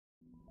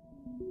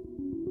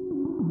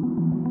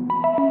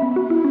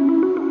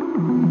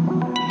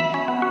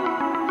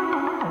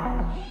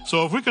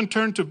So if we can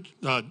turn to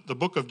the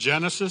book of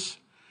Genesis,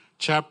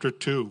 chapter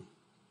 2.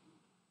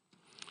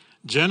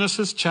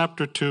 Genesis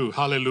chapter 2,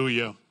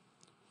 hallelujah.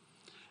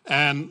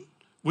 And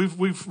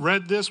we've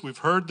read this, we've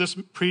heard this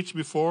preached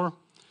before,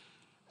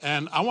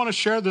 and I want to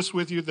share this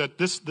with you, that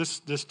this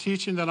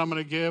teaching that I'm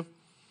going to give,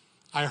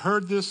 I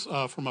heard this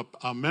from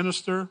a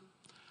minister.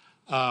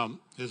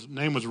 His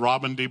name was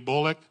Robin D.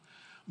 Bullock.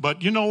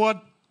 But you know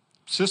what?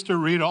 Sister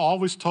Rita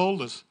always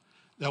told us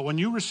that when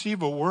you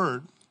receive a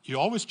word, you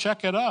always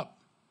check it up.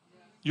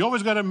 You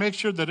always got to make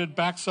sure that it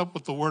backs up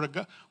with the word of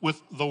God.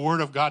 With the word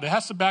of God, it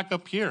has to back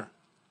up here.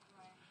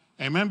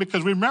 Amen.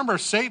 Because remember,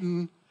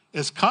 Satan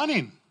is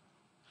cunning,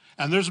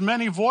 and there's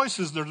many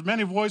voices. There's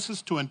many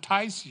voices to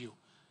entice you,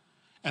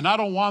 and I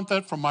don't want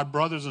that from my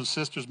brothers and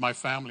sisters, my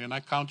family, and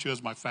I count you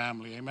as my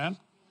family. Amen.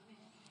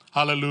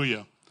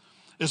 Hallelujah.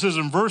 It says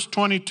in verse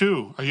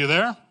 22. Are you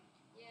there?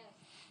 Yes.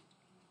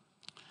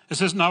 It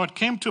says, "Now it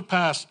came to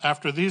pass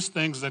after these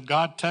things that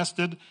God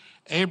tested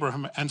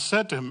Abraham and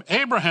said to him,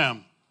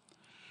 Abraham.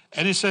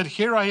 And he said,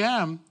 Here I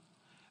am.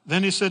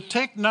 Then he said,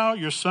 Take now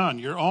your son,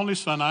 your only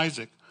son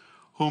Isaac,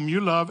 whom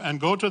you love, and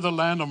go to the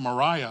land of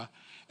Moriah,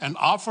 and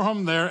offer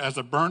him there as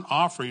a burnt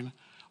offering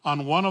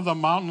on one of the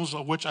mountains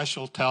of which I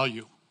shall tell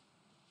you."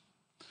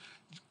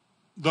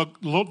 The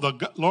Lord,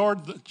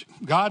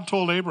 God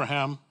told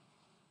Abraham,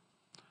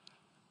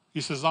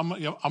 he says, I'm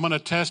going to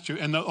test you.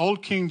 In the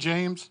old King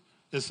James,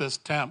 it says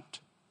tempt.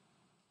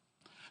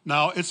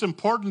 Now, it's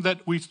important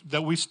that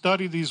we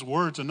study these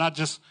words and not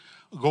just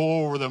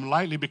go over them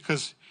lightly,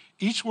 because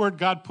each word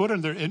God put in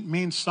there, it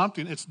means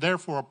something. It's there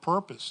for a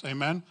purpose.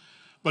 Amen.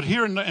 But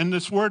here in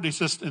this word, he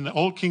says, in the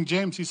old King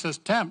James, he says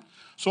tempt.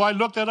 So I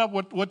looked it up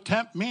what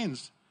tempt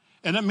means.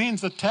 And it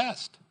means a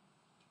test.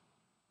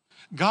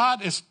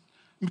 God is,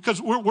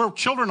 because we're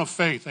children of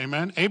faith.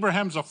 Amen.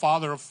 Abraham's a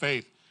father of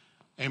faith.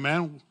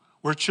 Amen.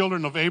 We're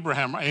children of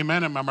Abraham.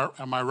 Amen. Am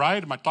I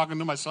right? Am I talking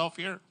to myself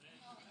here?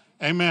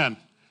 Amen.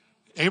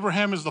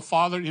 Abraham is the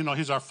father. You know,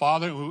 he's our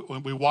father.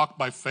 We walk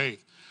by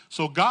faith.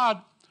 So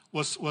God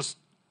was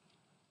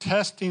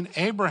testing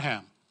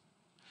Abraham.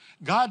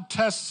 God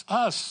tests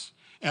us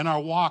in our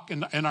walk,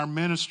 in our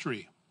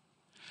ministry.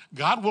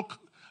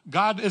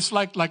 God is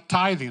like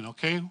tithing,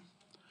 okay?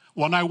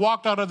 When I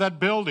walked out of that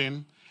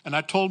building and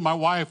I told my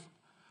wife,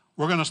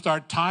 we're going to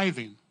start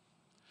tithing,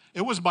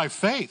 it was by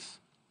faith.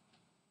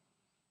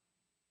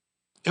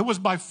 It was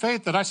by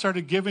faith that I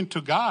started giving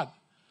to God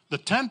the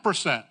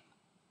 10%.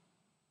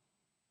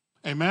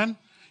 Amen?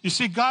 You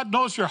see, God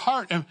knows your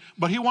heart,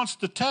 but he wants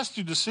to test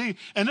you to see.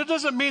 And it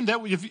doesn't mean that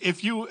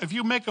if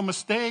you make a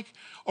mistake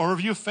or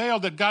if you fail,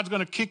 that God's going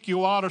to kick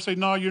you out or say,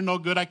 no, you're no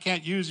good, I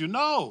can't use you.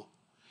 No.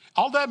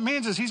 All that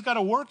means is he's got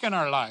to work in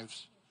our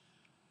lives.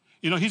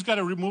 You know, he's got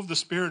to remove the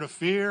spirit of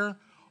fear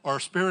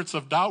or spirits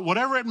of doubt,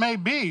 whatever it may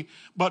be.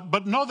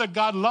 But know that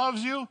God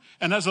loves you,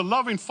 and as a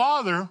loving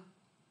father,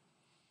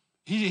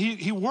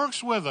 he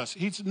works with us.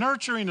 He's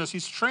nurturing us.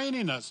 He's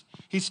training us.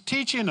 He's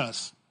teaching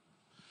us.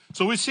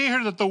 So we see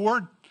here that the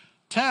word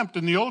tempt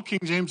in the old King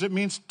James, it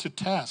means to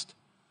test.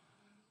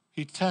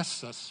 He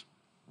tests us.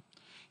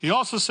 He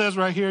also says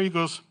right here, he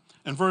goes,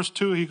 in verse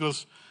 2, he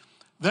goes,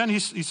 then he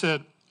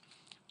said,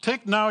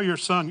 Take now your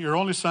son, your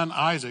only son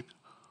Isaac,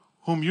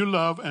 whom you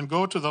love, and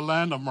go to the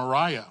land of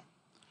Moriah,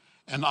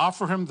 and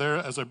offer him there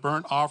as a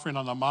burnt offering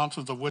on the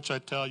mountains of which I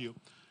tell you.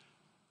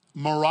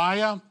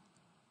 Moriah,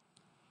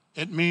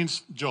 it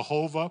means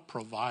Jehovah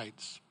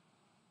provides.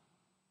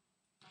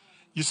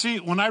 You see,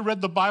 when I read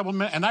the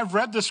Bible, and I've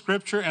read the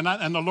scripture,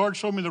 and the Lord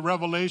showed me the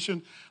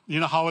revelation, you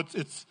know, how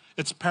it's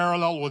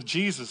parallel with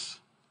Jesus.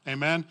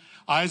 Amen.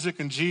 Isaac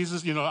and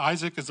Jesus, you know,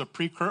 Isaac is a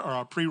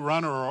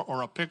pre-runner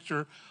or a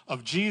picture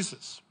of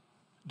Jesus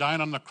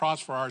dying on the cross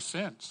for our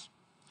sins.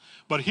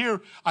 But here,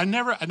 I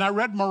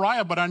read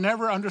Moriah, but I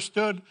never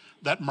understood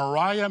that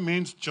Moriah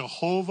means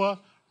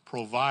Jehovah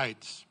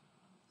provides.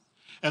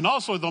 And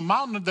also the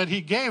mountain that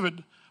he gave it,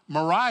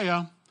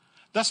 Moriah,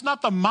 that's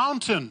not the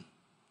mountain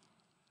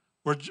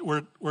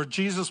where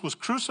Jesus was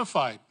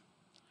crucified.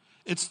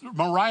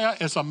 Moriah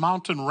is a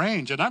mountain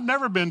range. And I've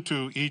never been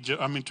to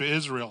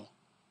Israel.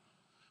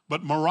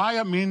 But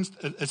Moriah means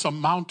it's a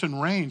mountain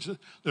range.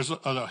 There's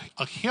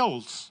a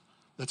hills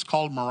that's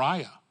called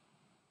Moriah.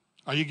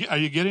 Are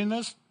you getting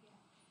this?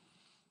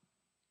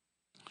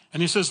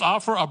 And he says,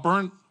 offer a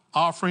burnt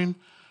offering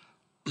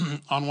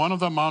on one of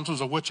the mountains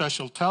of which I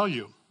shall tell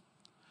you.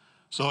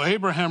 So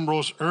Abraham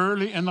rose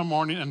early in the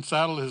morning and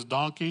saddled his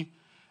donkey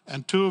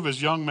and 2 of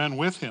his young men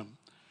with him,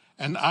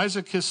 and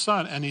Isaac his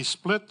son, and he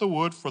split the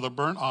wood for the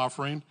burnt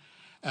offering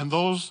and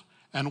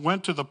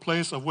went to the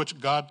place of which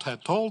God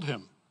had told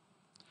him.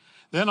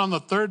 Then on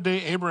the 3rd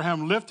day,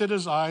 Abraham lifted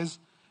his eyes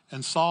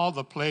and saw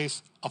the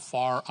place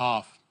afar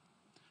off.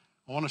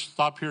 I want to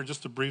stop here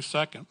just a brief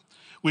second.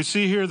 We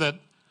see here that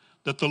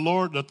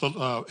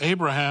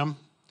Abraham,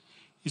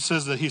 he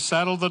says that he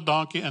saddled the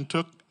donkey and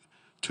took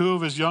 2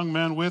 of his young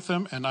men with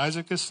him and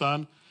Isaac his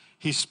son.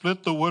 He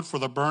split the wood for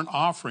the burnt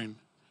offering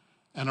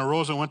and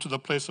arose and went to the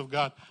place of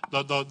God.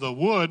 The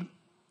wood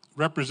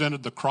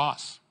represented the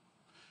cross.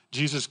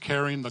 Jesus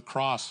carrying the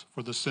cross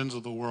for the sins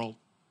of the world.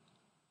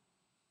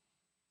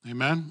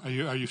 Amen.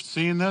 Are you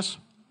seeing this?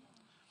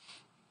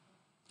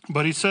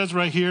 But he says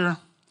right here,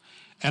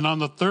 and on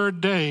the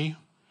third day,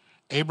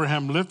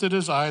 Abraham lifted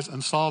his eyes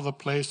and saw the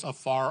place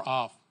afar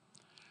off.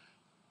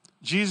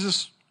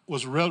 Jesus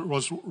was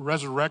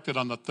resurrected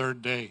on the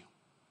third day.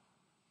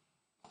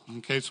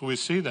 Okay, so we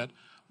see that.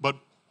 But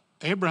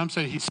Abraham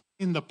said he's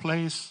seen the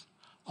place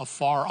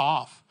afar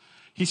off.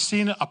 He's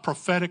seen a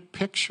prophetic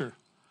picture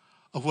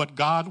of what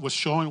God was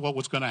showing what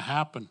was going to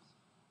happen.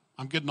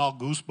 I'm getting all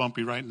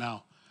goosebumpy right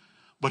now.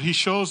 But he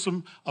shows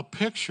them a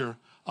picture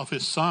of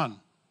his son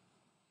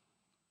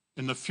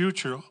in the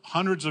future,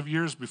 hundreds of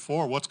years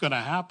before, what's going to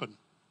happen.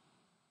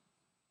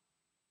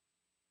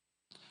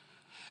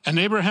 And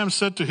Abraham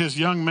said to his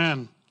young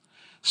men,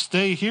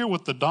 stay here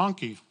with the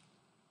donkey.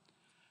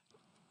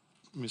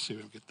 Let me see if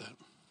I can get that.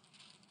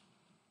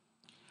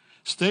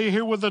 Stay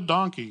here with the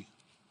donkey.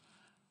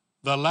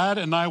 The lad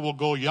and I will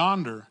go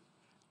yonder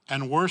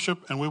and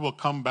worship, and we will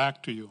come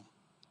back to you.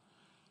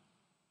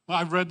 Well,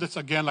 I've read this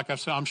again, like I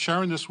said, I'm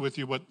sharing this with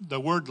you, but the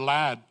word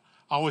lad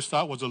I always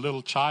thought was a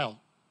little child.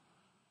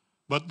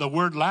 But the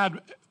word lad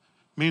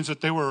means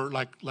that they were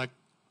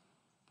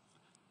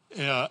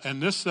in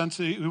this sense,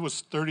 he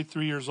was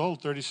 33 years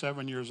old,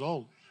 37 years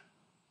old.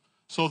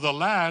 So the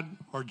lad,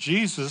 or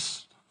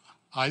Jesus,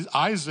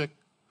 Isaac,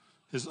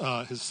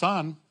 his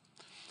son,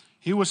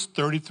 he was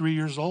 33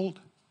 years old.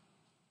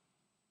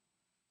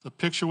 The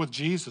picture with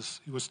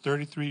Jesus, he was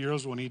 33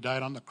 years old when he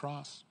died on the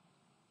cross.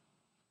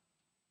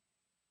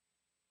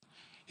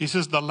 He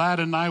says, the lad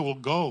and I will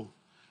go.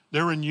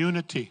 They're in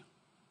unity.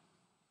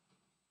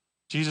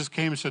 Jesus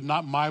came and said,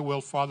 not my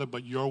will, Father,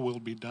 but your will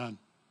be done.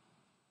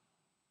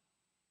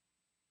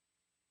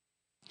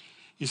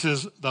 He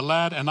says, the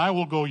lad and I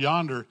will go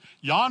yonder.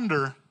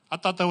 Yonder, I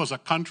thought that was a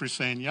country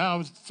saying,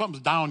 yeah,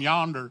 something's down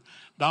yonder,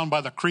 down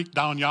by the creek,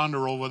 down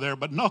yonder over there.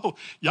 But no,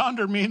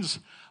 yonder means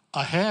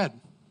ahead.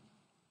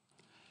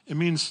 It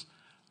means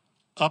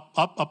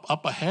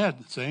up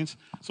ahead, saints.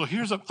 So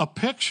here's a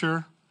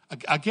picture.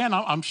 Again,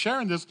 I'm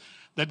sharing this,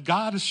 that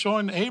God is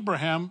showing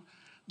Abraham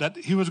that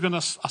he was going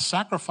to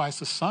sacrifice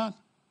his son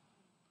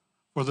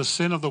for the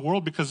sin of the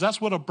world, because that's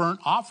what a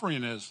burnt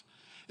offering is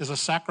a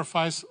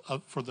sacrifice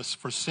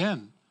for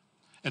sin.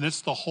 And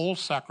it's the whole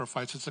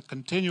sacrifice. It's a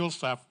continual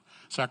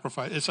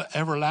sacrifice. It's an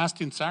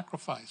everlasting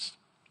sacrifice.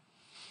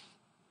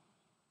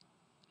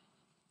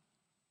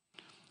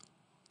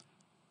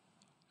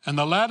 And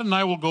the lad and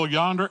I will go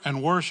yonder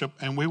and worship,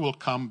 and we will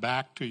come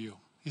back to you.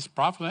 He's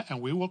prophesying,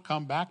 and we will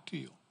come back to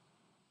you.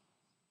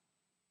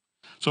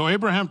 So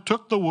Abraham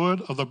took the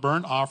wood of the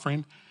burnt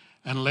offering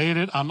and laid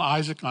it on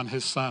Isaac, on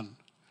his son,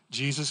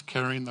 Jesus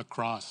carrying the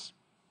cross.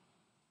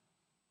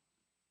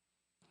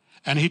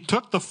 And he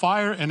took the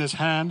fire in his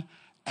hand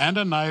and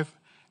a knife,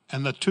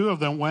 and the two of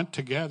them went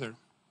together.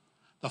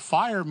 The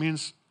fire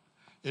means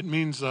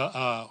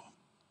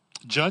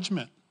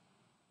judgment.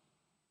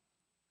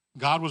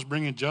 God was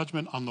bringing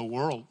judgment on the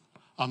world,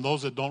 on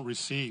those that don't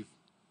receive.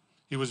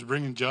 He was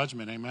bringing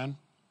judgment, amen?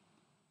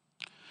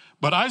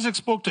 But Isaac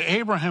spoke to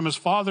Abraham, his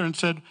father, and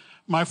said,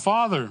 my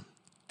father.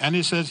 And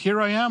he says,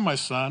 here I am, my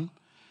son.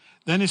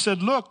 Then he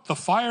said, look, the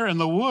fire and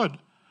the wood,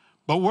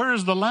 but where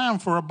is the lamb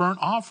for a burnt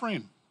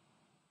offering?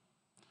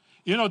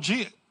 You know,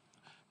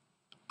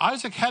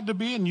 Isaac had to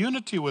be in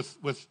unity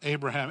with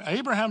Abraham.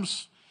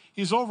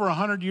 He's over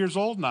 100 years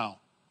old now.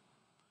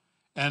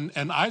 And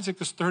Isaac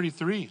is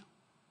 33.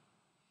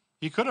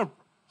 He could have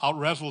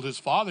out-wrestled his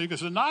father. He could have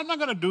said, no, I'm not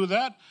going to do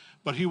that.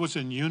 But he was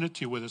in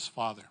unity with his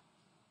father.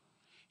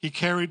 He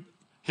carried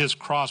his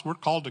cross. We're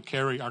called to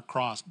carry our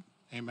cross.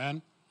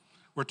 Amen?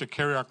 We're to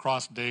carry our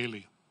cross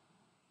daily.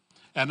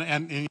 And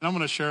I'm going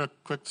to share a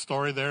quick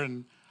story there.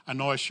 And I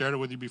know I shared it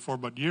with you before.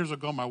 But years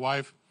ago, my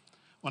wife,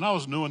 when I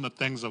was new in the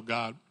things of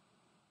God,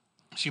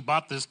 she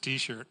bought this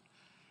T-shirt.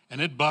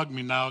 And it bugged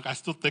me now. I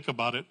still think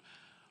about it.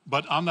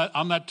 But on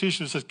that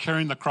T-shirt it says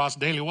carrying the cross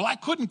daily. Well, I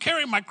couldn't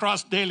carry my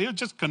cross daily. It was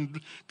just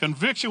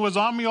conviction was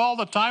on me all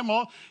the time.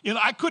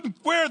 I couldn't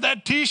wear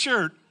that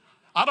T-shirt.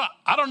 I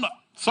don't know.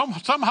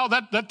 Somehow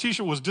that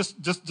T-shirt was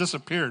just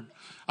disappeared.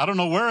 I don't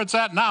know where it's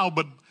at now,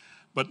 but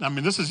I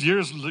mean, this is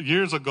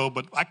years ago.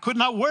 But I could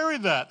not wear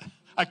that.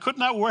 I could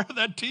not wear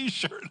that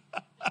T-shirt.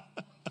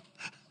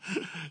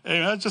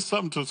 Hey, that's just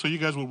something so you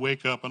guys would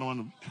wake up. I don't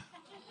want to.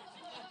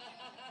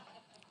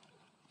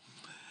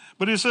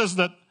 But he says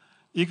that.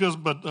 He goes,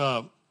 but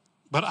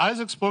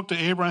Isaac spoke to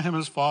Abraham,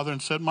 his father, and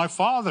said, my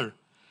father.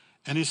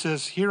 And he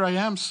says, here I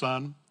am,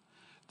 son.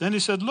 Then he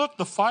said, look,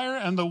 the fire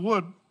and the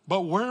wood,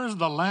 but where is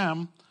the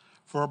lamb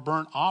for a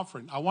burnt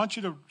offering? I want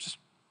you to just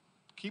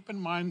keep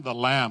in mind the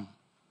lamb.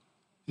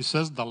 He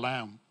says the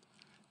lamb.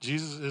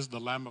 Jesus is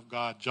the Lamb of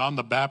God. John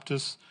the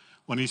Baptist,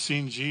 when he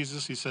seen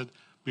Jesus, he said,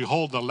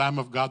 behold, the Lamb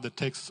of God that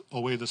takes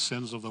away the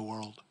sins of the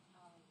world.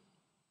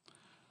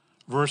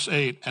 Verse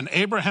 8, and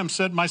Abraham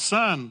said, my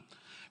son,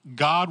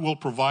 God will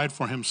provide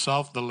for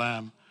himself the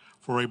lamb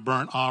for a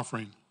burnt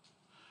offering.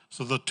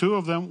 So the two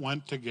of them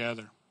went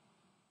together.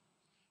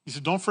 He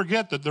said, don't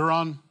forget that they're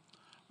on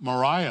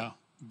Moriah.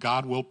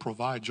 God will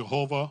provide.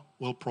 Jehovah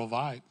will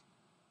provide.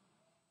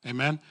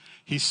 Amen.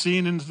 He's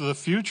seeing into the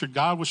future.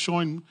 God was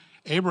showing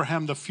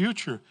Abraham the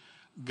future.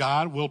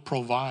 God will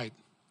provide.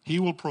 He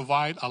will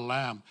provide a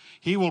lamb.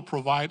 He will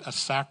provide a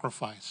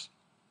sacrifice.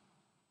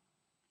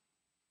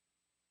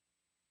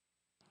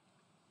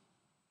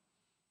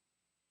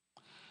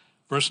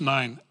 Verse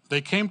 9,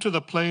 they came to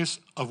the place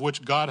of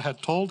which God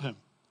had told him.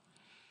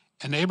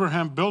 And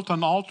Abraham built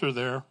an altar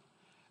there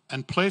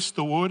and placed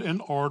the wood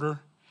in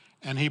order.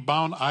 And he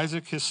bound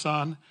Isaac his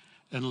son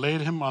and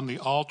laid him on the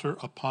altar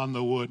upon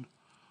the wood.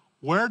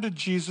 Where did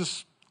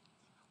Jesus,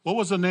 what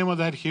was the name of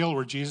that hill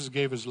where Jesus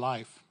gave his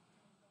life?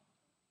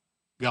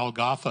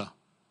 Golgotha.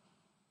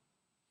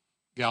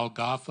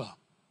 Golgotha.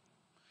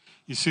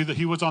 You see that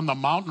he was on the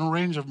mountain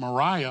range of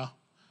Moriah,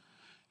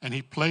 and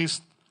he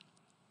placed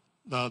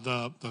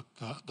the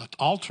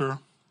altar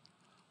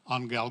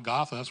on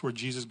Golgotha. That's where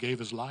Jesus gave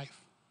his life.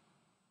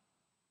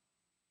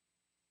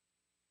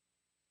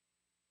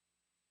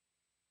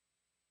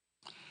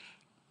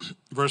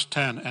 Verse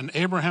 10, and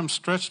Abraham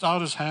stretched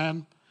out his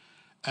hand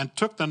and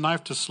took the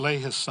knife to slay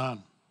his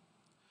son.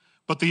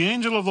 But the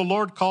angel of the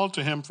Lord called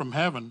to him from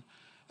heaven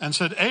and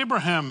said,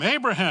 Abraham,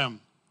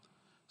 Abraham.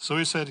 So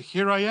he said,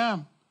 here I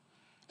am.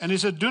 And he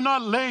said, do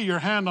not lay your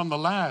hand on the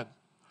lad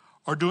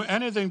or do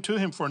anything to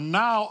him, for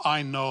now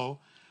I know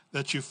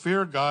that you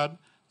fear God,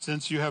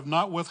 since you have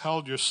not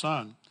withheld your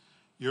son,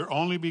 your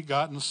only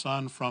begotten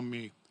son, from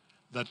me.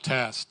 The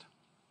test.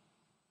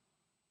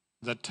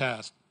 The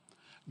test.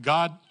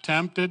 God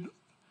tempted,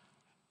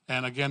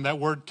 and again, that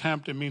word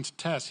tempt, it means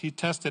test. He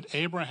tested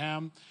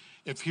Abraham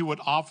if he would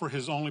offer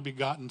his only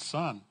begotten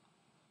son.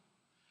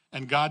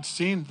 And God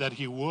seen that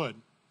he would.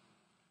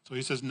 So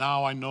he says,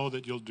 now I know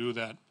that you'll do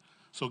that.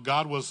 So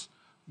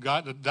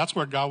that's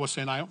where God was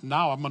saying,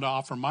 now I'm going to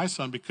offer my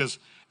son, because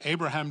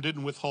Abraham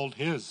didn't withhold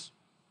his.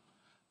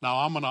 Now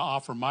I'm going to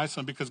offer my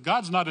son, because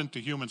God's not into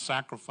human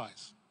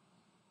sacrifice.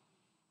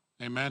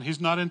 Amen.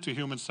 He's not into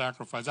human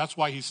sacrifice. That's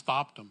why he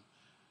stopped him.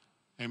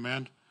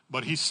 Amen.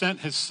 But he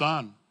sent his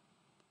son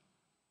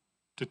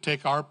to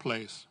take our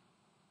place,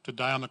 to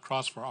die on the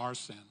cross for our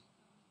sin.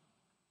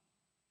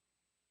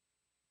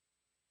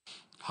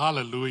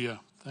 Hallelujah.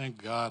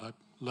 Thank God. I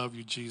love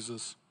you,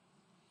 Jesus.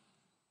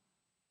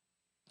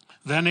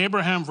 Then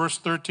Abraham, verse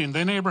 13,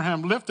 then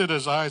Abraham lifted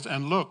his eyes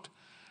and looked,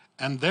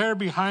 and there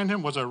behind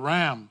him was a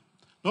ram.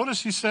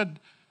 Notice he said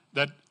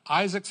that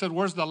Isaac said,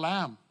 where's the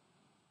lamb?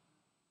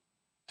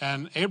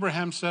 And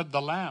Abraham said,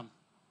 the lamb.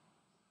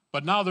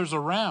 But now there's a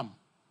ram.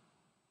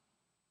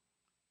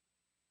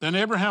 Then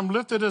Abraham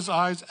lifted his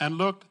eyes and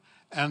looked,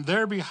 and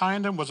there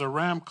behind him was a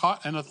ram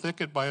caught in a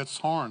thicket by its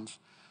horns.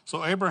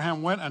 So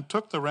Abraham went and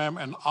took the ram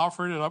and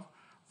offered it up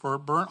for a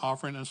burnt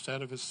offering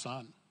instead of his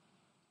son.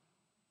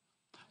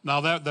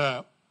 Now that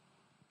the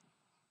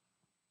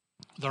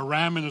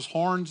ram in his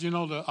horns,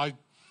 I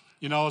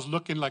was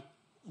looking like,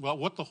 well,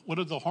 what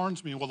do the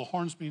horns mean? Well, the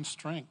horns mean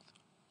strength.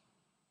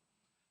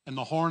 And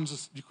the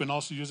horns, you can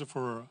also use it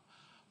for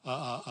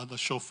the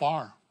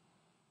shofar.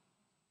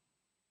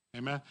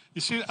 Amen.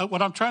 You see,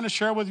 what I'm trying to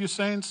share with you,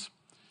 saints,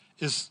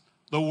 is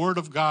the Word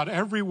of God.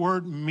 Every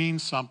word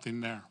means something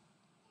there.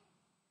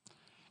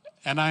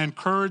 And I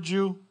encourage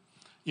you,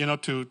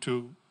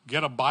 to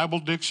get a Bible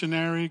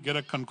dictionary, get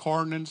a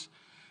concordance,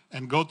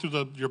 and go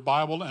through your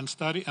Bible and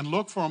study and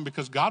look for them,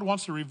 because God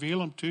wants to reveal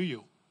them to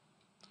you.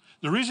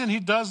 The reason he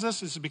does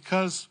this is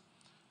because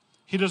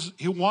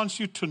he wants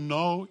you to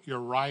know your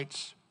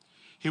rights.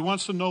 He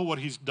wants to know what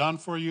he's done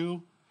for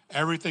you,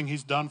 everything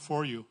he's done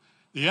for you.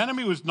 The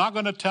enemy was not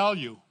going to tell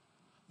you,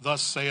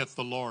 thus saith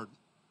the Lord.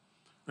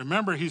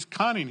 Remember, he's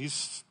cunning. He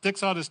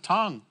sticks out his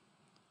tongue.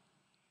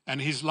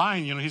 And he's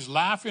lying. He's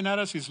laughing at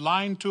us. He's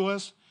lying to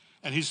us.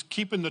 And he's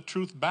keeping the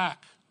truth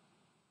back.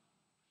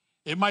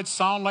 It might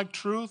sound like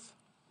truth,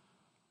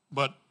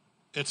 but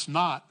it's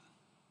not.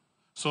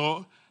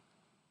 So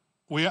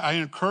I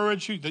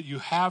encourage you that you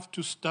have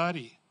to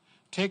study.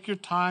 Take your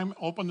time,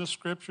 open the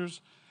scriptures,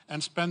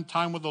 and spend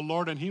time with the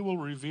Lord, and he will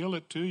reveal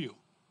it to you.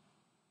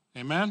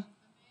 Amen?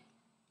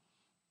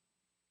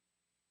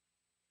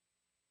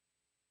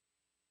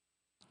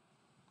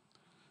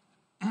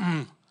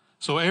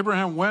 So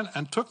Abraham went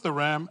and took the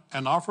ram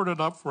and offered it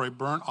up for a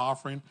burnt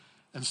offering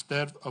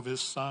instead of his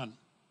son.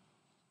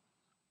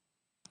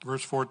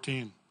 Verse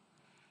 14.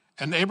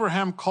 And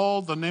Abraham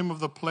called the name of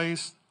the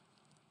place,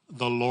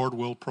 the Lord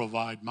will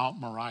provide, Mount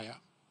Moriah.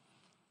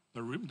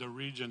 The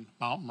region,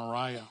 Mount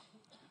Moriah.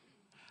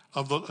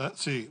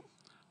 The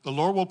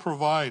Lord will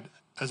provide,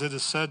 as it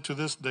is said to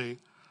this day,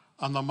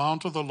 on the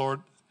mount of the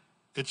Lord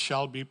it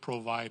shall be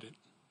provided.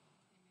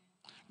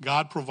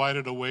 God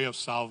provided a way of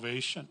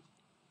salvation,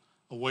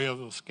 a way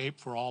of escape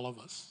for all of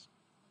us.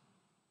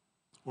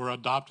 We're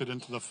adopted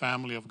into the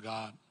family of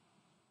God.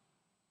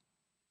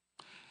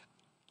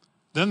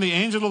 Then the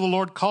angel of the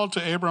Lord called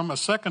to Abram a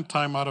second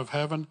time out of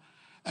heaven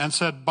and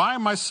said, by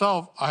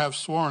myself I have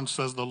sworn,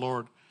 says the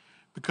Lord,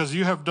 because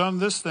you have done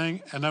this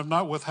thing and have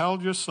not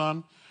withheld your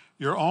son,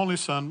 your only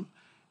son.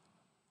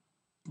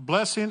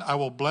 Blessing, I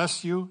will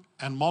bless you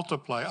and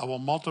multiply. I will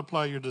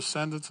multiply your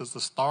descendants as the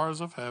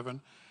stars of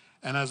heaven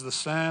and as the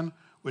sand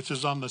which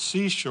is on the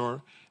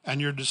seashore, and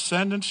your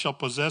descendants shall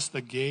possess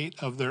the gate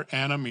of their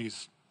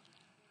enemies.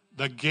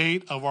 The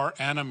gate of our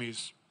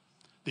enemies.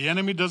 The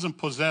enemy doesn't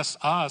possess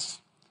us.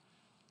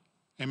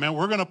 Amen.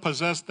 We're going to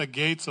possess the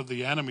gates of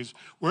the enemies.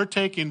 We're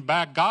taking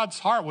back. God's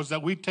heart was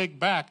that we take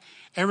back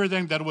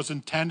everything that was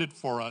intended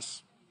for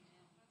us.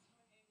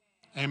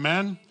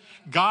 Amen.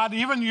 God,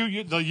 even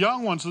you the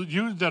young ones,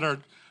 you that are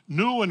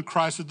new in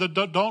Christ, that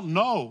don't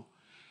know,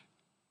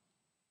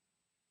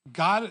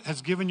 God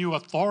has given you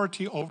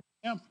authority over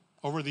him,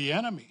 over the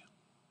enemy.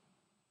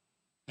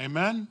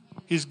 Amen.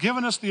 He's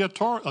given us the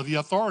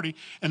authority,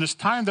 and it's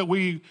time that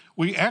we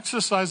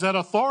exercise that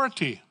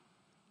authority.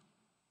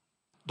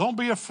 Don't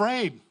be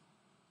afraid.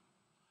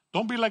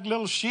 Don't be like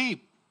little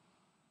sheep.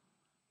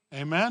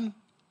 Amen.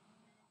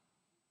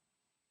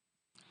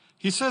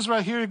 He says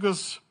right here, he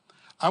goes,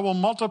 I will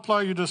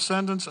multiply your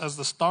descendants as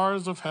the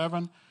stars of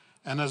heaven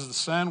and as the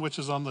sand which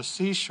is on the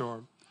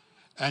seashore,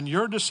 and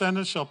your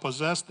descendants shall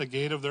possess the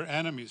gate of their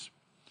enemies.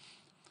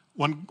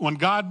 When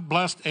God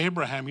blessed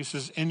Abraham, he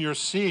says, in your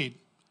seed,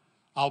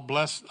 I'll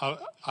bless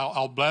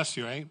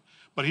you, eh?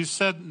 But he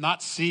said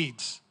not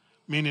seeds,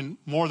 meaning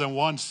more than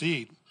one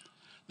seed.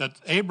 That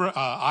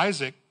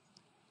Isaac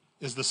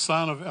is the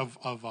son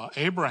of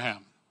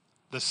Abraham,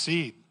 the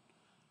seed.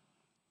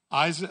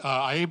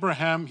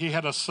 Abraham, he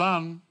had a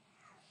son,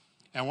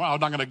 and I'm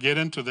not going to get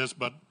into this,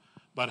 but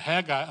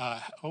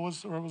Hagar, what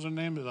was her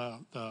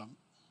name?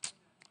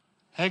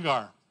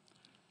 Hagar,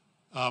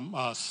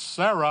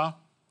 Sarah,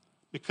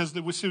 because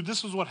we see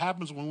this is what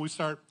happens when we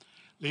start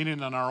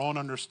leaning on our own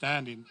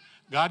understanding.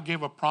 God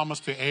gave a promise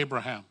to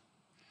Abraham,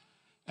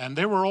 and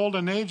they were old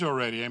in age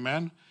already,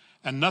 amen,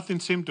 and nothing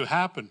seemed to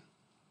happen.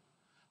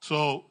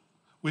 So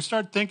we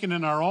start thinking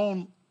in our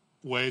own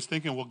ways,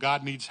 thinking, well,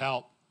 God needs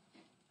help.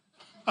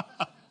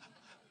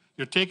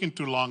 You're taking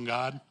too long,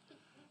 God.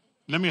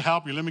 Let me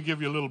help you. Let me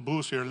give you a little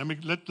boost here.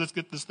 Let's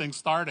get this thing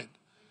started.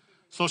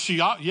 So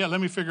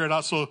let me figure it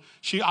out. So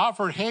she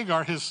offered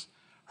Hagar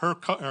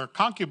her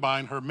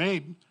concubine, her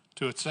maid,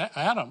 to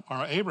Adam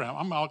or Abraham.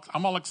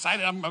 I'm all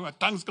excited. My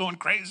tongue's going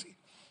crazy.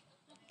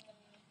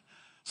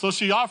 So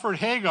she offered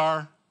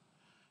Hagar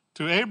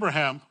to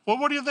Abraham. Well,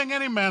 what do you think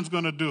any man's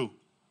going to do?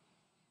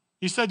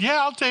 He said, yeah,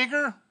 I'll take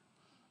her.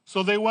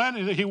 So he went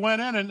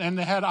in and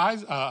they had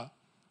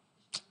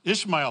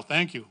Ishmael.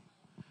 Thank you.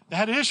 They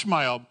had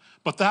Ishmael,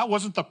 but that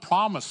wasn't the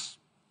promise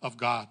of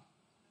God.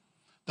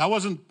 That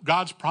wasn't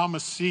God's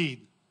promised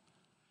seed.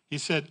 He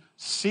said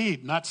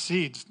seed, not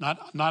seeds,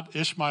 not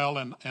Ishmael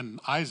and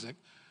Isaac,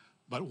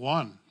 but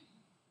one,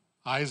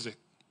 Isaac.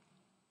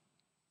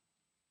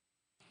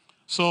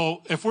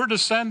 So if we're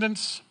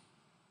descendants,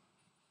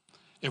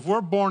 if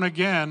we're born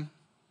again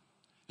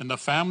in the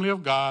family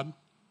of God,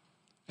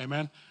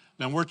 amen,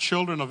 then we're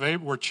children of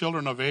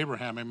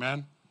Abraham,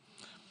 amen.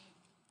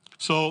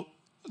 So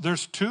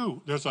there's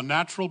two. There's a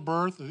natural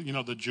birth,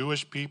 the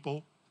Jewish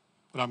people.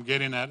 What I'm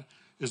getting at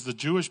is the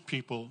Jewish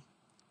people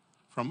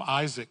from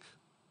Isaac,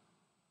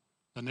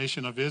 the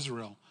nation of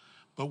Israel.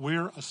 But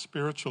we're a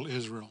spiritual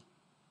Israel.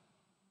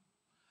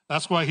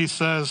 That's why he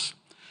says,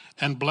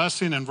 and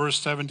blessing in verse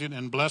 17,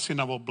 and blessing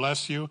I will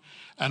bless you,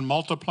 and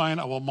multiplying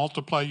I will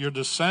multiply your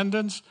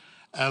descendants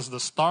as the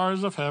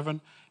stars of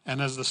heaven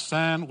and as the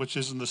sand which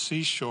is in the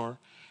seashore,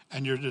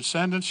 and your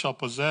descendants shall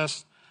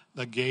possess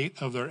the gate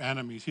of their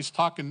enemies. He's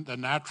talking the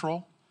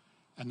natural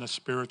and the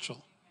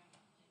spiritual.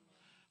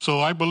 So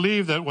I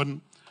believe that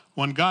when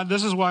God,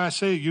 this is why I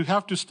say you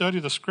have to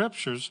study the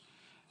scriptures.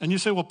 And you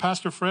say, well,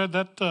 Pastor Fred,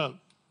 that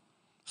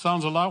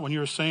sounds a lot when you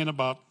were saying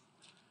about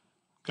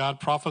God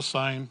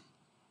prophesying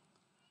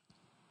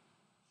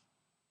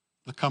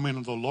the coming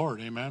of the Lord,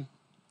 amen.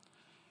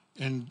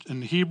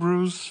 In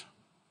Hebrews,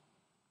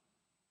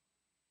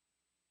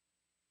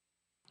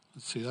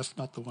 let's see, that's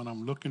not the one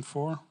I'm looking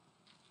for.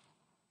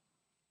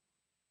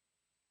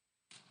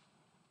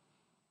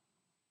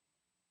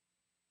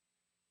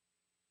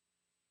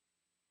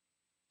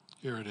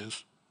 Here it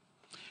is.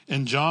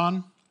 In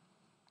John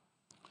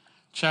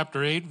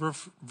chapter 8,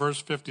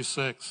 verse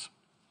 56.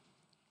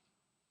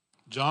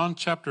 John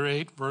chapter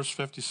 8, verse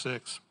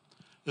 56.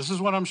 This is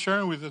what I'm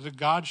sharing with you, that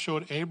God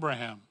showed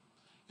Abraham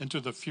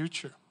into the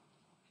future.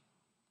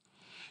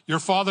 Your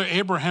father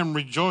Abraham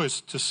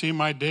rejoiced to see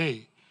my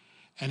day,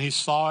 and he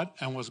saw it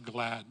and was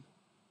glad.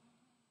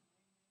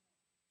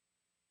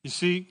 You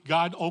see,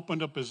 God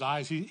opened up his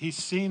eyes. He's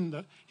seen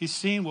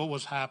what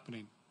was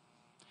happening.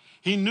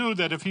 He knew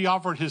that if he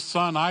offered his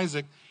son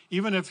Isaac,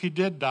 even if he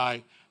did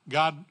die,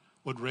 God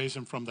would raise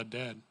him from the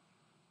dead.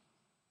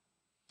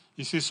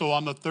 You see, so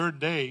on the third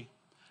day,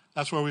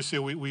 that's where we see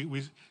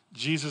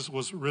Jesus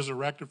was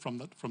resurrected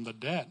from the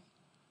dead,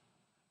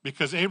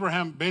 because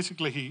Abraham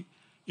basically he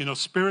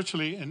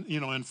spiritually and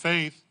in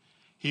faith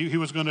he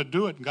was going to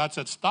do it, and God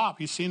said stop.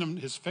 He's seen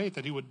his faith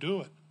that he would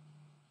do it,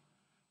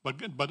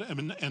 but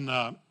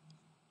in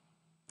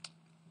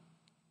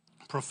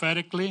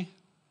prophetically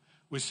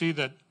we see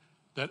that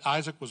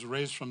Isaac was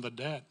raised from the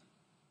dead.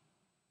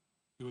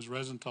 He was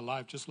risen to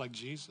life just like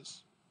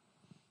Jesus.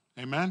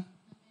 Amen.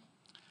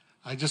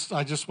 I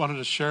just wanted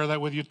to share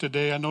that with you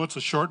today. I know it's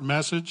a short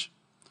message,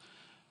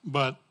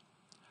 But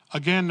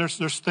again, there's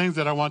things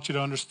that I want you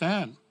to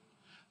understand.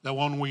 That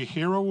when we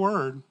hear a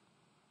word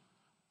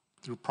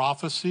through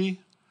prophecy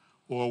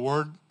or a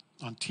word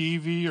on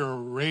TV or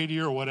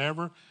radio or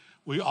whatever,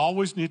 we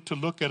always need to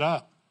look it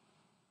up.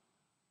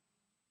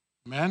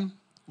 Amen?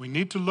 We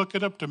need to look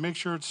it up to make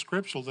sure it's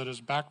scriptural, that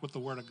it's backed with the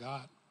Word of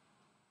God.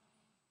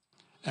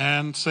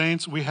 And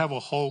saints, we have a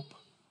hope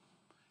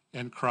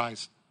in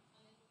Christ.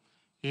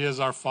 He is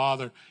our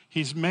Father.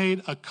 He's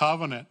made a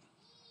covenant.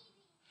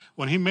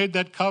 When he made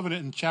that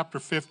covenant in chapter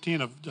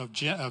 15 of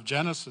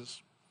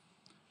Genesis,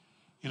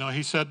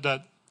 he said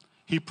that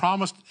he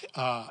promised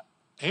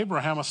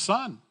Abraham a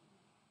son.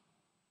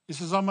 He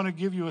says, I'm going to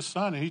give you a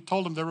son. And he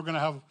told him they were going to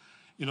have,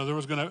 there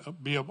was going to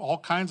be all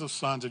kinds of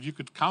sons. If you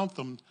could count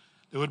them,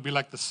 it would be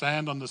like the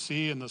sand on the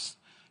sea and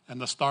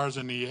the stars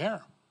in the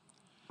air.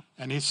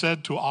 And he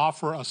said to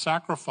offer a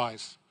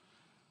sacrifice.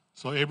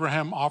 So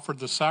Abraham offered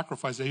the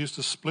sacrifice. They used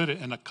to split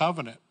it in a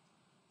covenant.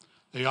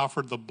 They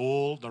offered the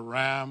bull, the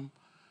ram,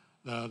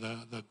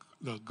 the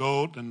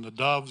goat, and the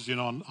doves,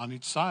 on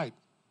each side.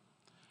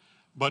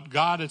 But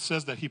God, it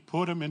says that he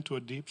put him into a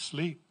deep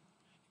sleep.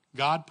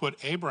 God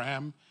put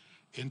Abraham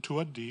into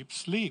a deep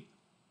sleep.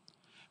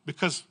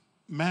 Because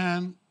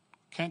man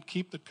can't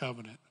keep the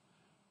covenant.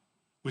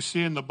 We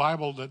see in the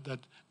Bible that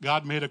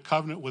God made a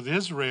covenant with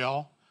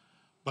Israel,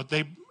 but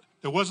it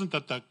wasn't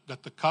that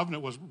the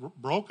covenant was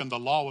broken, the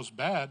law was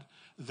bad.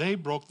 They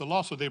broke the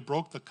law, so they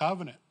broke the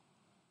covenant.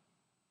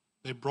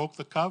 They broke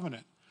the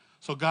covenant.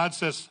 So God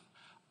says,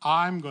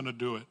 I'm going to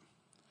do it.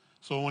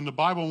 So in the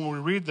Bible, when we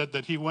read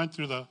that he went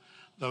through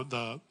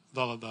the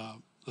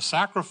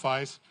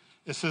sacrifice,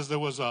 it says there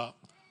was a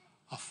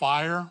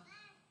fire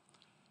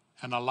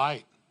and a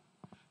light.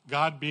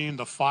 God being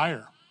the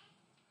fire.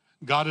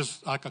 God is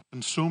like a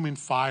consuming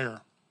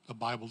fire, the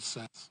Bible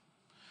says.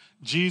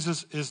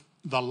 Jesus is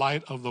the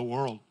light of the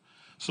world.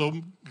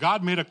 So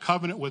God made a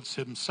covenant with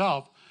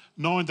himself,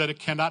 knowing that it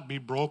cannot be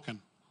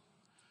broken.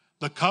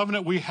 The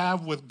covenant we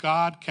have with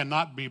God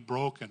cannot be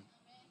broken.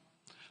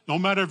 No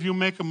matter if you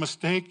make a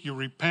mistake, you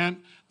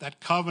repent, that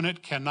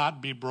covenant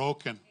cannot be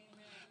broken.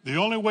 The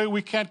only way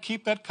we can't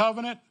keep that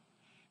covenant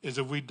is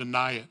if we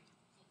deny it.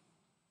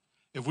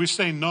 If we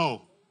say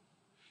no.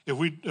 If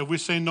we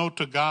say no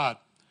to God.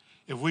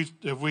 If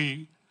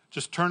we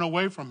just turn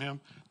away from him,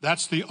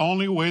 that's the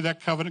only way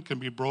that covenant can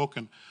be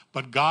broken.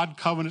 But God's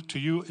covenant to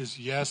you is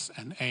yes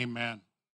and amen.